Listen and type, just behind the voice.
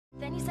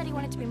said he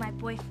wanted to be my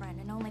boyfriend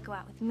and only go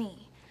out with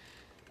me.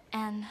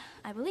 And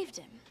I believed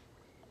him.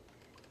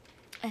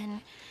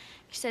 And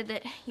he said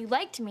that you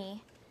liked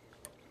me,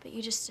 but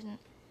you just didn't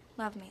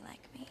love me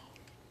like me.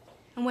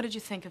 And what did you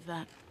think of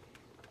that?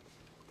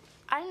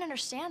 I didn't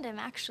understand him,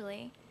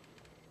 actually.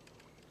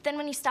 Then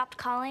when he stopped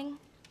calling,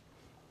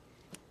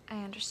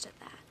 I understood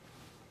that.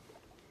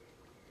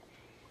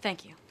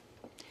 Thank you.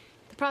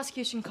 The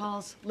prosecution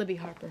calls Libby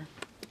Harper.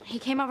 He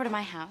came over to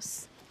my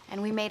house,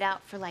 and we made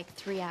out for like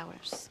 3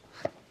 hours.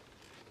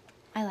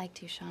 I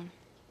liked you, Shawn.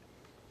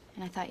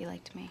 And I thought you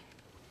liked me.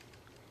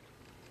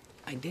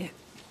 I did.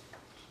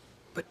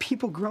 But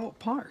people grow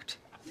apart.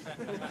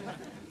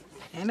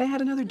 And I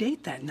had another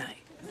date that night.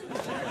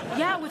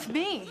 Yeah, with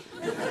me.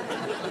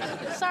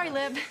 Sorry,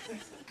 Lib.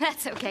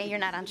 That's okay, you're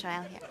not on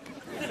trial here.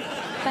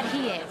 But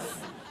he is.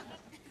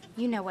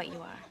 You know what you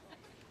are.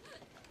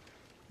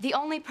 The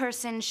only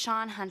person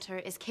Shawn Hunter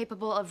is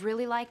capable of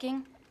really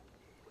liking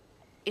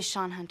is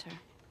Shawn Hunter.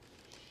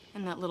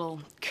 And that little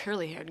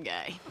curly-haired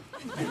guy.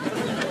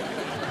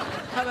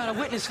 How about a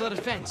witness for the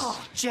defense?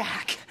 Oh,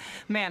 Jack.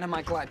 Man, am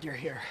I glad you're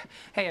here.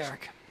 Hey,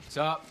 Eric. What's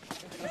up?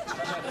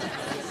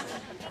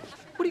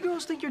 What do you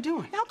girls think you're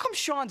doing? How come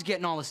Shawn's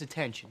getting all this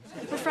attention?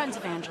 We're friends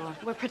of Angela.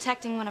 We're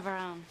protecting one of our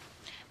own.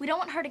 We don't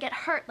want her to get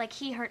hurt like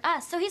he hurt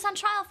us, so he's on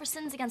trial for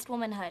sins against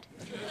womanhood.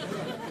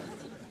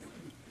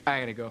 I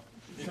gotta go.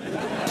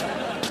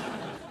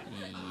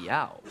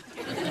 Yow.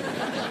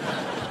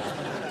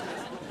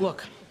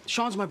 Look,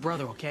 Shawn's my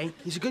brother, okay?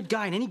 He's a good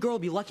guy, and any girl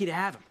would be lucky to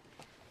have him.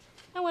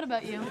 And what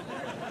about you?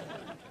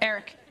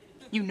 Eric,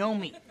 you know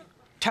me.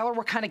 Tell her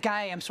what kind of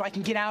guy I am so I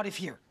can get out of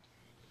here.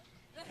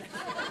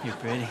 You're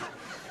pretty.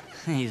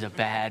 He's a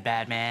bad,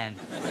 bad man.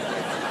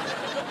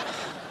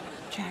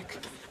 Jack,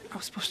 I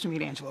was supposed to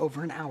meet Angela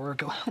over an hour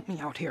ago. Help me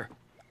out here.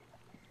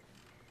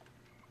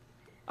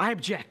 I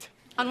object.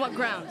 On what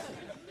grounds?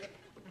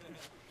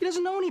 He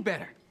doesn't know any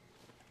better.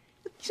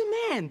 He's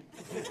a man.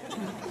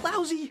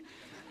 Lousy.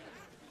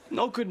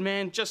 No good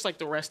man, just like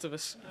the rest of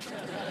us.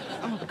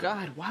 Oh,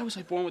 God, why was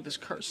I born with this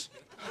curse?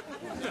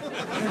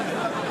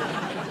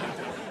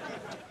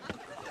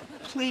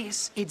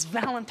 Please, it's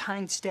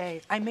Valentine's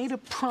Day. I made a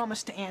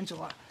promise to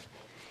Angela.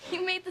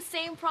 You made the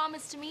same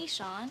promise to me,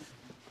 Shawn.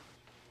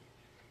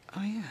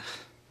 Oh, yeah.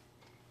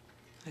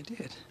 I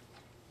did.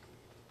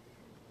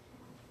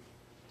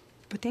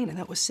 But Dana,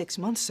 that was 6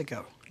 months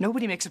ago.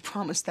 Nobody makes a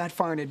promise that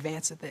far in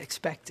advance that they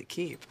expect to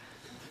keep.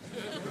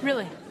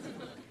 Really?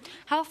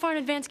 How far in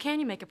advance can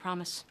you make a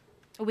promise?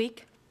 A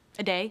week?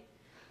 A day?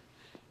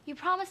 You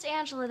promised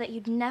Angela that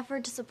you'd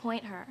never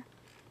disappoint her.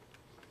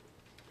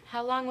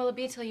 How long will it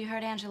be till you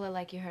hurt Angela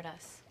like you hurt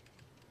us?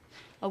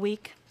 A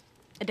week?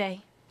 A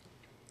day?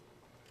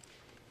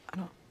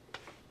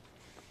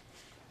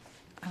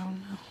 I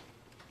don't know.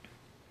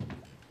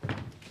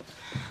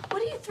 What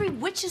do you three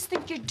witches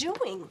think you're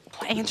doing?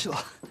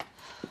 Angela.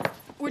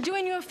 We're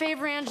doing you a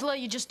favor, Angela.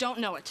 You just don't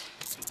know it.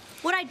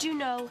 What I do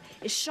know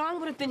is Shawn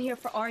would have been here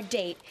for our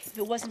date if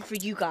it wasn't for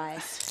you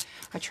guys.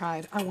 I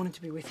tried. I wanted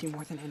to be with you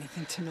more than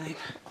anything tonight.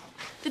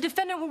 The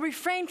defendant will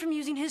refrain from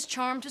using his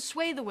charm to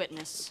sway the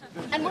witness.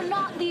 And we're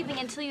not leaving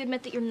until you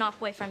admit that you're not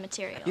boyfriend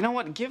material. You know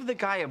what? Give the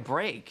guy a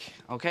break,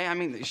 okay? I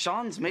mean,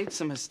 Shawn's made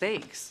some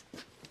mistakes.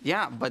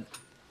 Yeah, but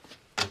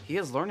he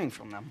is learning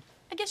from them.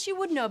 I guess you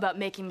would know about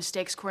making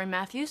mistakes, Cory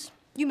Matthews.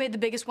 You made the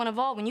biggest one of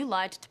all when you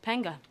lied to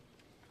Topanga.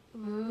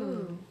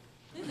 Ooh.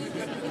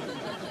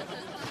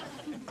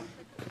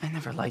 I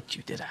never liked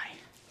you, did I?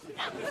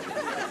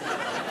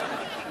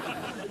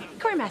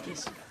 Cory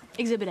Matthews,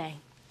 Exhibit A.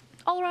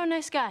 All-around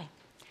nice guy.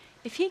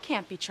 If he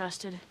can't be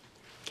trusted,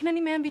 can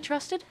any man be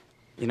trusted?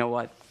 You know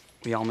what?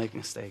 We all make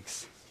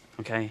mistakes,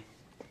 okay?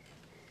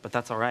 But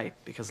that's all right,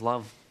 because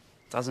love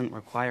doesn't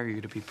require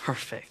you to be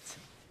perfect.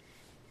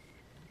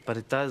 But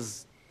it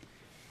does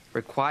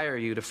require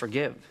you to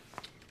forgive.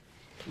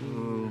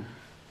 Ooh.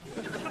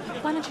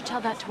 Why don't you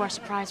tell that to our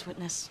surprise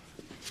witness?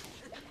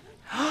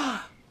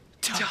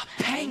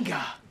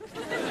 Topanga!